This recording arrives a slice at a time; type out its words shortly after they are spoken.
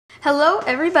Hello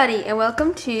everybody and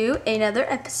welcome to another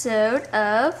episode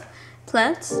of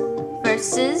Plants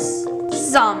vs.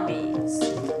 Zombies.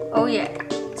 Oh yeah,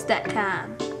 it's that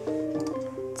time.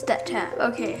 It's that time.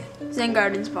 Okay, Zen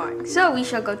Garden's barn. So we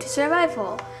shall go to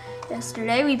survival.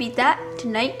 Yesterday we beat that.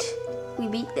 Tonight we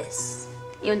beat this.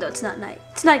 Even though it's not night.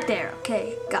 It's night there,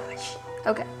 okay? Gosh.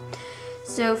 Okay.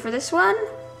 So for this one,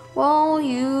 we'll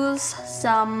use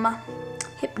some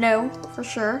Hypno for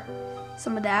sure.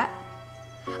 Some of that.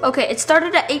 Okay, it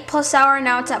started at 8+ hour,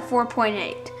 now it's at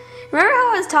 4.8. Remember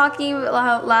how I was talking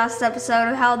about last episode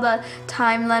of how the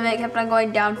time limit kept on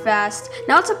going down fast?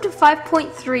 Now it's up to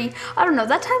 5.3. I don't know,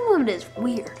 that time limit is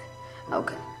weird.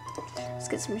 Okay, let's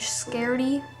get some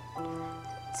Scaredy,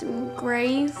 some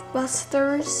Grave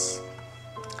Busters,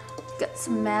 got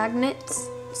some magnets,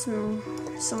 some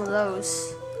of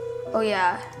those. Oh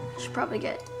yeah, I should probably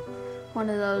get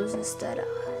one of those instead of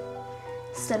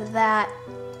that.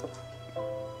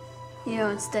 You know,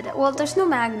 instead of, well, there's no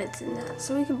magnets in that,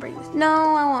 so we can bring this.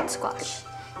 No, I want squash.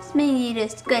 It's made it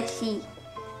squishy.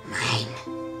 Mine.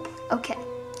 Okay,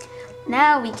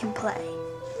 now we can play.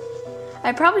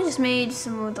 I probably just made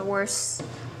some of the worst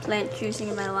plant choosing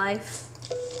in my life.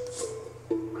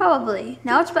 Probably.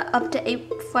 Now it's up to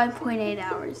 5.8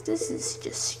 hours. This is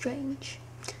just strange.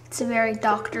 It's a very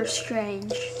Doctor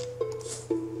Strange.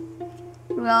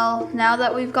 Well, now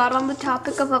that we've got on the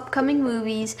topic of upcoming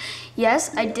movies,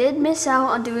 yes, I did miss out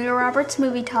on doing a Robert's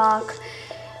movie talk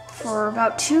for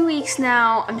about 2 weeks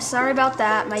now. I'm sorry about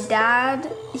that. My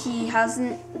dad, he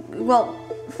hasn't, well,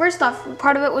 first off,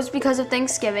 part of it was because of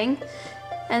Thanksgiving.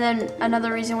 And then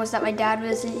another reason was that my dad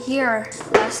wasn't here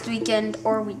last weekend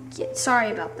or weekend. Sorry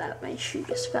about that, my shoe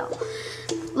just fell.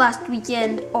 Last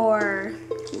weekend or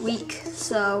week,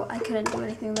 so I couldn't do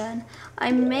anything then.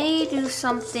 I may do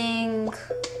something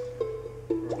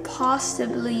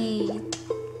possibly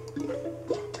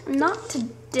not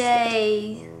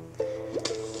today,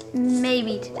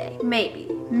 maybe today, maybe,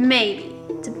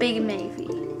 it's a big maybe,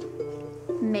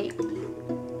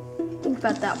 think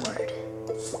about that word,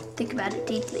 think about it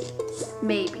deeply,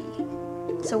 maybe.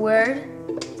 It's a word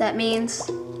that means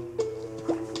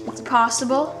it's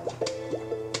possible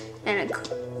and it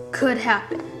could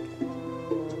happen,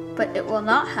 but it will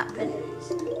not happen,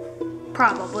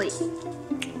 probably.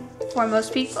 Or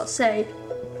most people say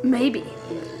maybe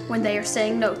when they are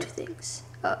saying no to things.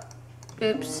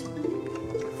 Oops.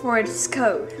 For it is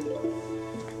code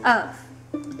of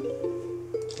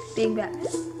being Batman.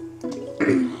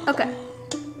 Okay.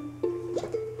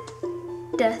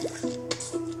 Death.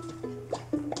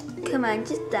 Come on,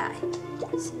 just die.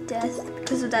 It's death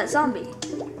because of that zombie.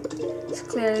 It's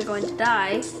clearly going to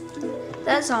die.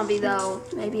 That zombie, though,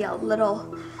 may be a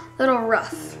little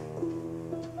rough.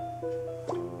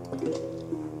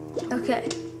 Okay,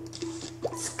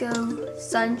 let's go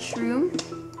sun shroom.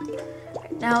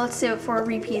 Right, now let's save it for a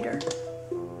repeater.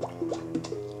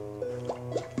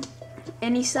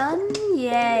 Any sun?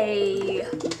 Yay!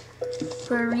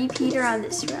 For a repeater on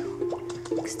this row.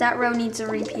 Because that row needs a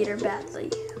repeater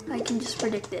badly. I can just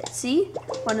predict it. See?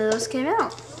 One of those came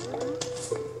out.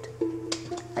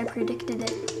 I predicted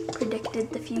it. Predicted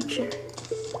the future.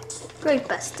 Grave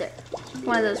Buster.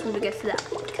 One of those will be good for that.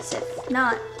 Because if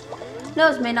not,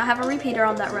 those may not have a repeater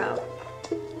on that row.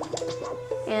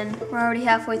 And we're already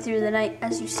halfway through the night,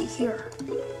 as you see here.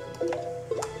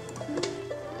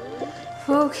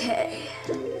 Okay.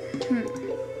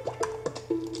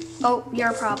 Oh,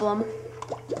 you're a problem.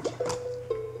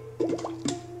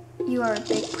 You are a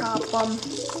big problem.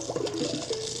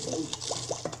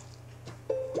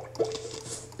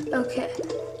 Okay.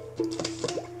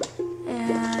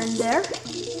 And there.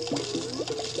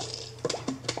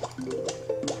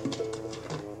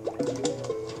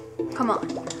 Come on,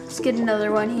 let's get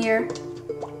another one here.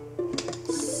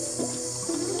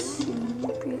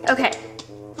 Okay,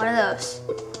 one of those.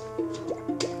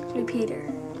 Repeater.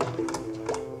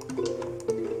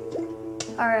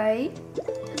 Alright,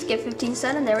 let's get 15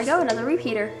 sun, and there we go, another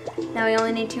repeater. Now we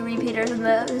only need 2 repeaters in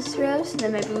this row, so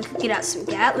then maybe we could get out some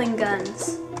Gatling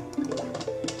guns.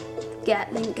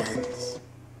 Gatling guns.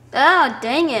 Oh,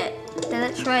 dang it. Did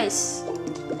that twice.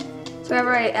 So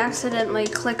whenever I accidentally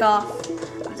click off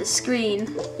the screen,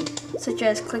 such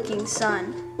as clicking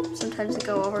sun, sometimes I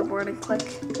go overboard and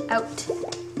click out,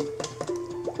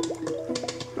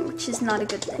 which is not a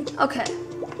good thing. Okay,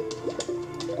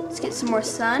 let's get some more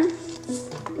sun.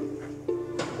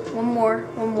 One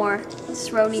more.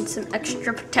 This row needs some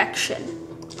extra protection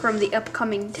from the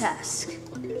upcoming task.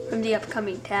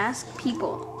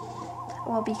 People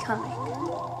will be coming.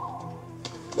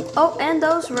 Oh, and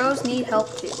those rows need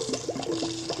help too.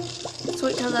 Let's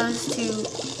wait till those two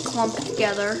clump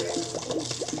together.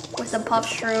 the puff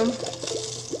shroom.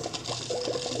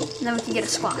 And then we can get a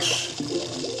squash.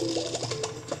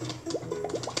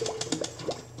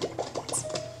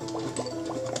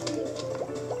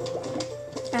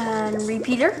 And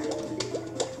repeater.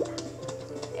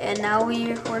 And now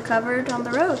we're covered on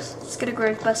the rose. Let's get a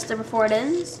grave buster before it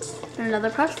ends. And another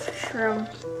puff shroom.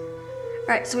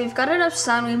 Alright, so we've got enough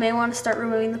sun. We may want to start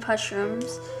removing the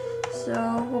mushrooms.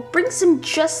 So we'll bring some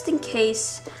just in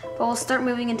case, but we'll start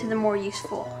moving into the more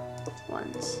useful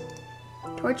ones.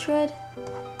 Torch red?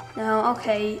 No,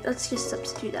 okay, let's just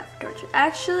substitute that for torch red.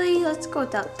 Actually, let's go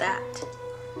without that.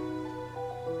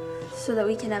 So that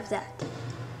we can have that.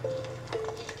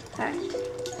 Alright.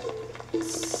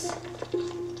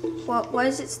 Well, why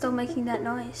is it still making that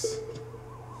noise?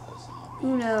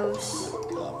 Who knows?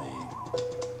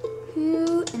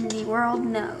 Who in the world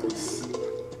knows?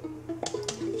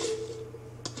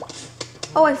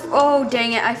 Oh,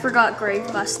 dang it, I forgot grave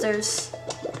busters.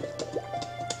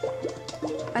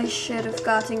 I should have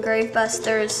gotten grave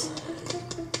busters.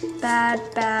 Bad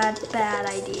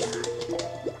idea.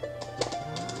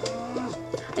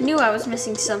 I knew I was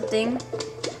missing something.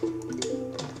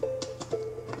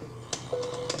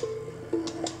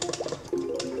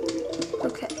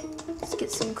 Okay, let's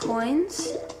get some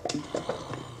coins.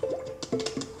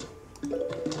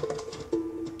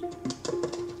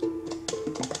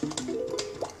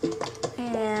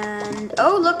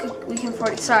 Oh, look, we can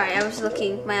afford it. Sorry, I was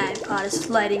looking. My iPod is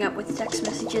lighting up with text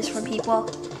messages from people.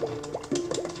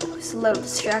 I was a little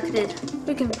distracted.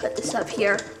 We can put this up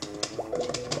here.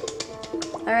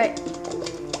 Alright.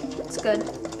 That's good.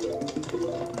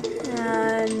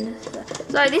 And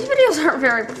sorry, these videos aren't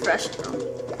very professional.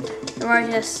 They're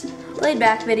more just laid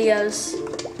back videos.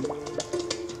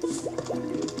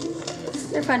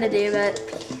 They're fun to do, but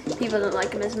people don't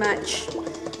like them as much.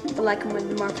 I like them when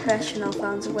the more professional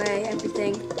finds a way,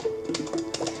 everything.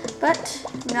 But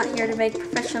I'm not here to make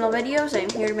professional videos, I'm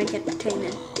here to make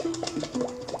entertainment.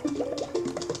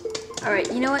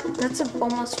 Alright, you know what? That's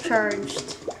almost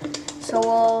charged. So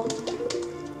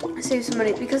we'll save some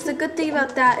money. Because the good thing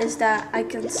about that is that I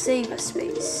can save a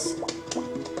space.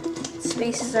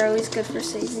 Spaces are always good for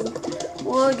saving.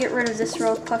 We'll get rid of this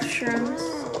row of puff shrooms.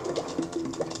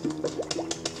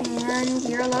 And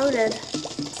you're loaded.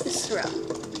 This row.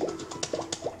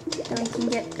 And we can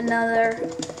get another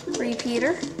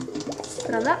repeater.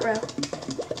 Put on that row.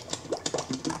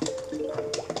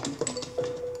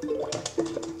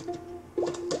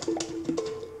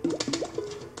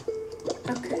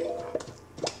 Okay.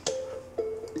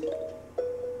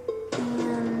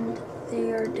 And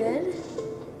they are dead.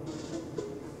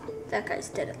 That guy's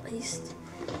dead at least.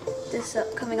 This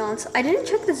coming on. So I didn't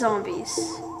check the zombies.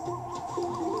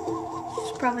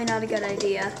 Which is probably not a good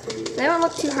idea. They haven't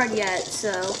looked too hard yet,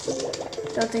 so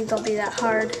don't think they'll be that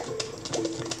hard.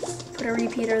 Put a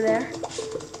repeater there.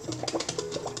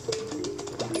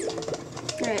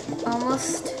 Alright,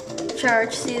 almost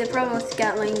charged. See, the problem with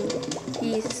Gatling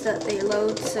keys is that they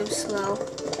load so slow.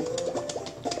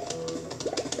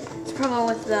 It's a problem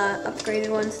with the upgraded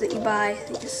ones that you buy.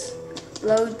 They just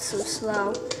load so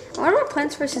slow. I wonder what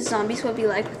Plants vs. Zombies would be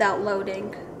like without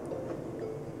loading.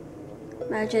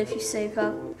 Imagine if you save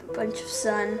up a bunch of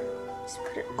sun. Just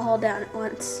put it all down at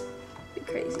once. It'd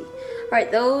be crazy.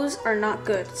 Alright, those are not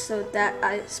good. So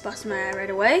that spots my eye right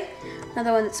away.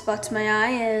 Another one that spots my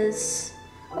eye is...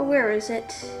 Oh, where is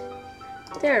it?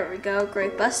 There we go.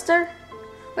 Grave Buster.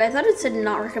 Wait, I thought it said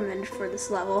not recommended for this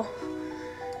level.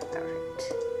 Alright.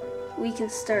 We can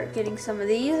start getting some of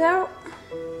these out.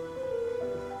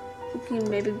 We can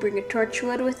maybe bring a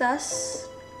torchwood with us.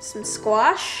 Some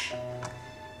squash.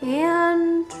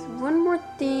 And one more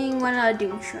thing. Why not a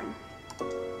doom shroom?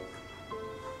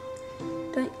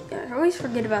 I always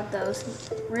forget about those.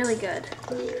 Really good.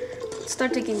 Let's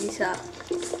start digging these up.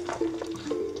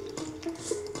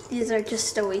 These are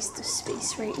just a waste of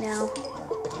space right now.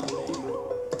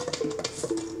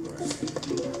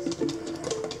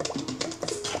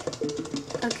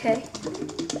 Okay.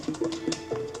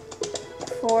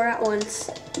 4 at once.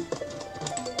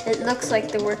 It looks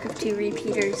like the work of 2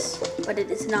 repeaters, but it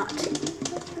is not.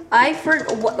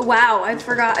 Wow, I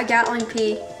forgot a Gatling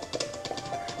Pea.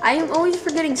 I am always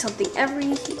forgetting something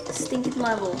every stinking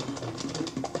level.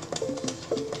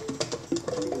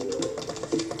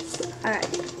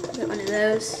 Alright, get one of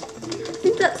those. I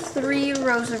think that 3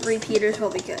 rows of repeaters will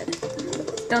be good.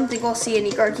 Don't think we'll see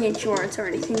any gargantuans or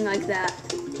anything like that.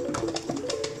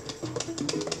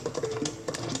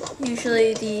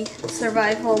 Usually the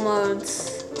survival modes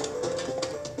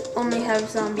only have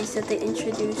zombies that they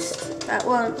introduced.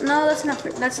 Well, no, that's not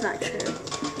true.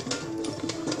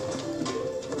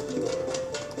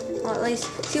 Oh, at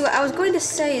least, see what I was going to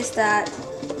say is that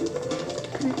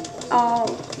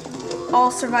all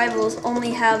survivals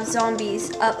only have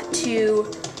zombies up to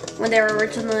when they were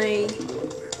originally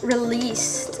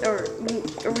released or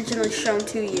originally shown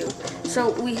to you.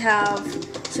 So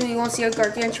you won't see a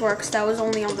gargantuar because that was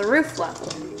only on the roof level.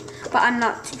 But I'm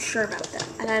not too sure about that,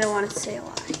 and I don't want to say a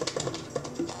lie.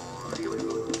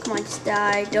 Come on, just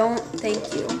die. Don't.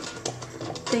 Thank you.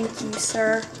 Thank you,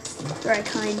 sir. You're a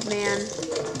kind man.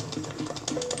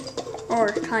 Or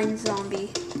kind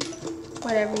zombie.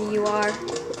 Whatever you are.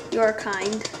 You're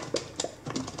kind.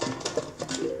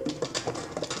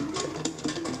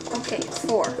 Okay,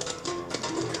 4.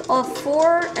 I'll have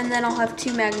 4, and then I'll have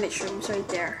 2 magnet shrooms right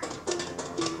there.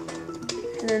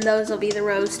 And then those will be the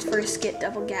rows to first get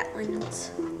double gatlings.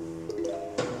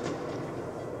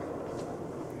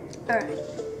 Alright.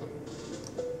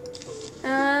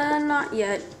 Not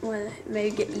yet. Well,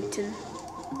 maybe get eaten.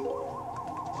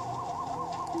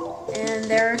 And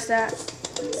there's that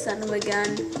son of a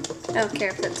gun. I don't care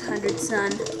if that's 100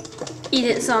 son. Eat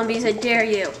it, zombies, I dare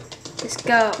you. Just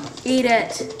go. Eat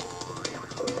it.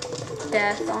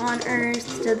 Death on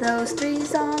earth to those 3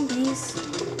 zombies.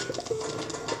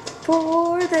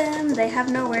 For them, they have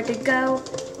nowhere to go.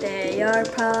 They are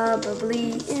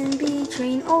probably in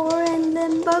between or in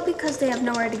limbo because they have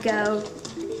nowhere to go.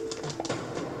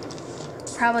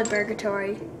 Probably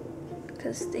purgatory,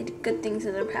 because they did good things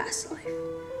in their past life.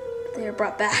 But they are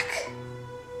brought back.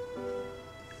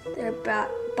 They're back.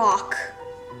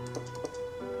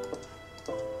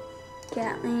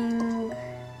 Gatling.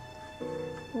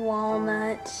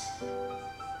 Walnut.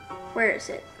 Where is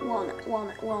it? Walnut.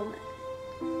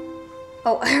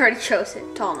 Oh, I already chose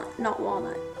it. Tall nut, not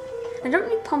walnut. I don't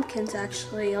need pumpkins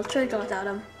actually. I'll try to go without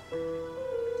them.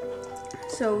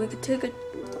 So we could take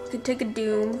a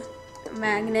doom, a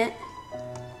magnet.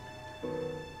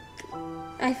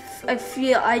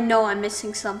 I know I'm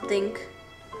missing something.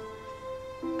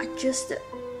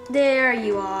 There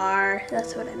you are.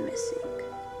 That's what I'm missing.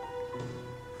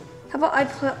 How about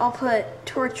I'll put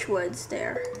torchwoods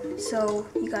there. So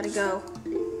you gotta go.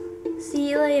 See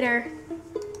you later.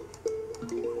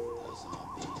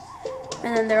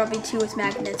 And then there'll be 2 with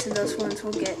magnets, and those ones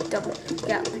will get double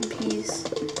gatling peas.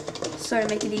 Sort of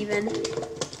make it even.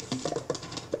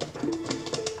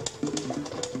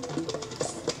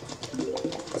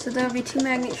 So there'll be 2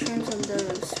 magnet shrooms on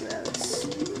those rows.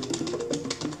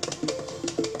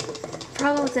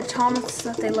 Problem with the atomics is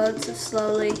that they load so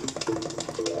slowly.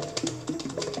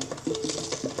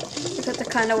 They're the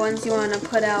kind of ones you want to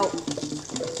put out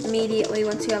immediately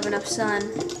once you have enough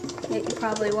sun. Yet you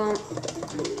probably won't.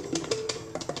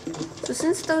 So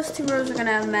since those 2 rows are going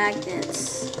to have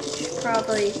magnets, you should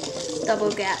probably double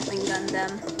gatling gun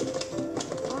them.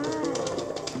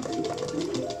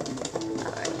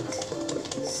 Alright.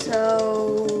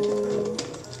 So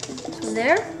from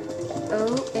there.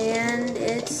 Oh, and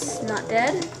it's not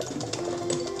dead.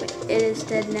 But it is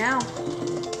dead now.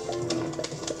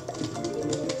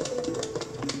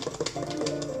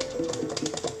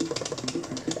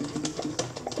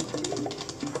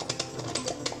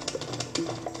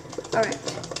 Alright,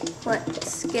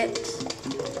 let's get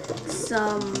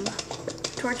some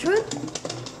torchwood.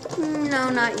 No,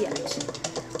 not yet.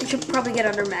 We should probably get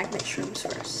under magnet shrooms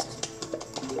first.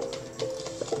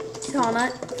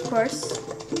 Walnut, of course.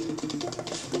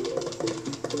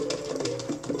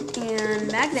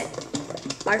 And magnet.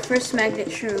 Our first magnet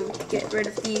shroom to get rid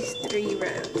of these 3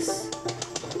 rows.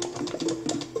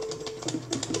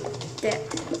 Dead.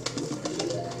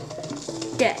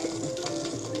 Dead.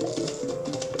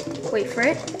 Wait for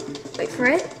it. Wait for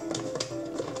it.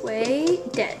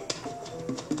 Wait. Dead.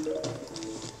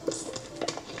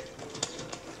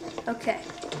 Okay.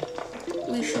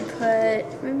 We should put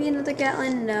maybe another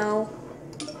gatling. No.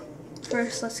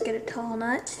 First, let's get a tall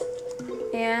nut.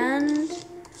 And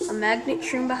a magnet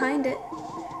shroom behind it.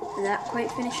 Did that quite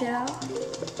finish it off?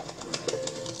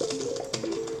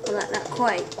 Well, not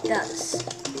quite. It does.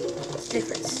 It's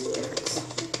difference.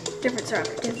 Difference,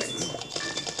 Robert.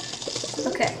 Difference.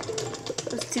 Okay.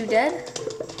 Those 2 dead.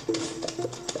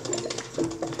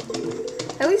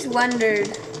 I always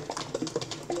wondered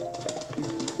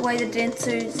why the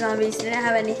dancer zombies didn't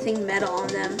have anything metal on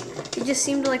them. They just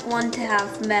seemed like one to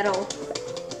have metal.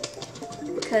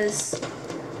 Because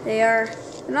they're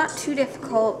not too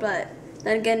difficult, but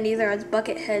then again, neither are the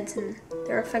bucket heads, and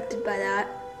they're affected by that.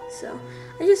 So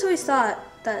I just always thought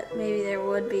that maybe there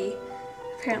would be.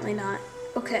 Apparently not.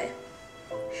 Okay.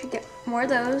 Should get more of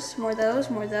those, more of those,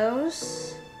 more of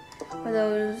those, more of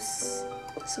those,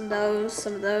 some of those,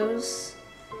 some of those,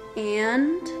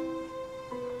 and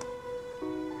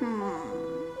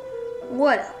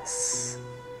what else?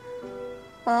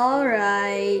 All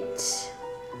right,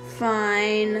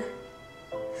 fine.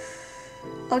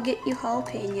 I'll get you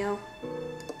jalapeno.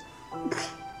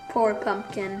 Poor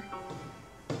pumpkin.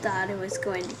 Thought it was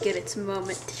going to get its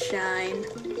moment to shine.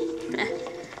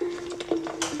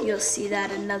 You'll see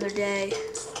that another day.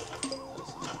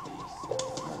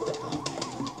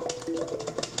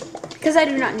 Because I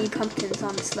do not need pumpkins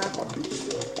on this level.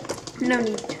 No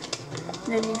need.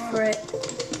 No need for it.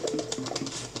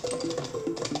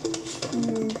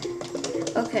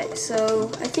 Okay, so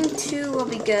I think 2 will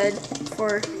be good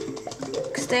for,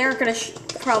 because they aren't going to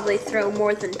probably throw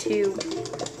more than 2.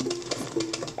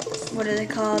 What are they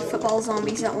called? Football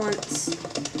zombies at once.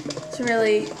 It's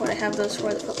really what I have those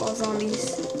for, the football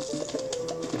zombies.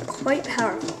 They're quite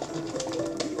powerful.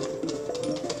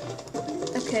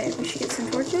 Okay, we should get some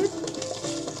torchwood.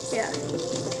 Yeah.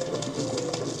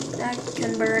 That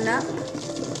can burn up.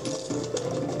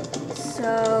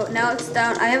 So now it's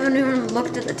down. I haven't even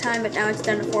looked at the time, but now it's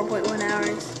down to 4.1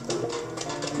 hours.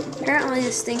 Apparently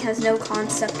this thing has no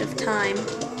concept of time.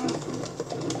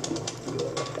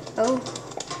 Oh,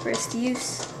 first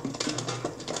use.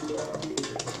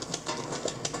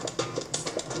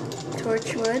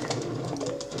 Torchwood.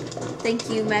 Thank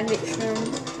you, Magnet Shroom,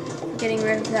 for getting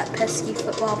rid of that pesky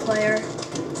football player.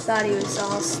 Thought he was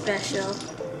all special.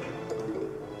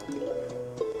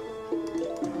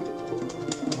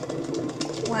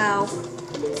 Wow.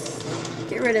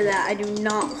 Get rid of that. I do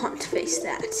not want to face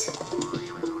that.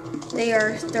 They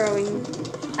are throwing...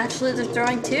 Actually, they're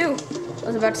throwing 2. I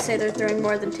was about to say they're throwing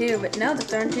more than 2, but no, they're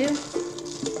throwing 2.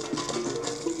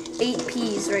 8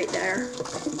 peas right there.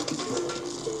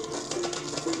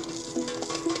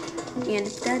 And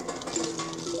it's dead.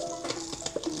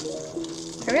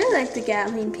 I really like the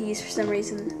Gatling peas for some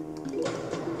reason.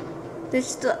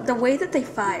 There's the way that they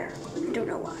fire. I don't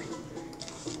know why.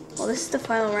 Well, this is the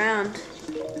final round.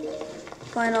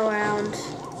 Final round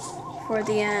for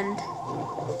the end.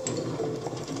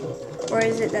 Or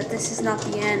is it that this is not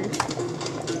the end?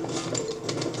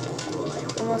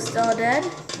 Almost all dead.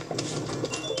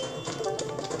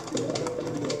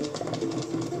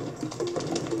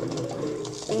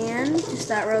 And just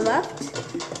that row left.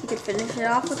 You could finish it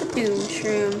off with a Doom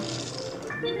Shroom.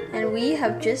 And we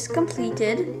have just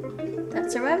completed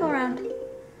that survival round.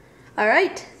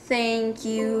 Alright, thank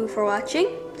you for watching.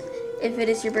 If it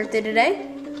is your birthday today,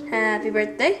 happy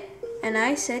birthday. And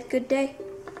I said good day.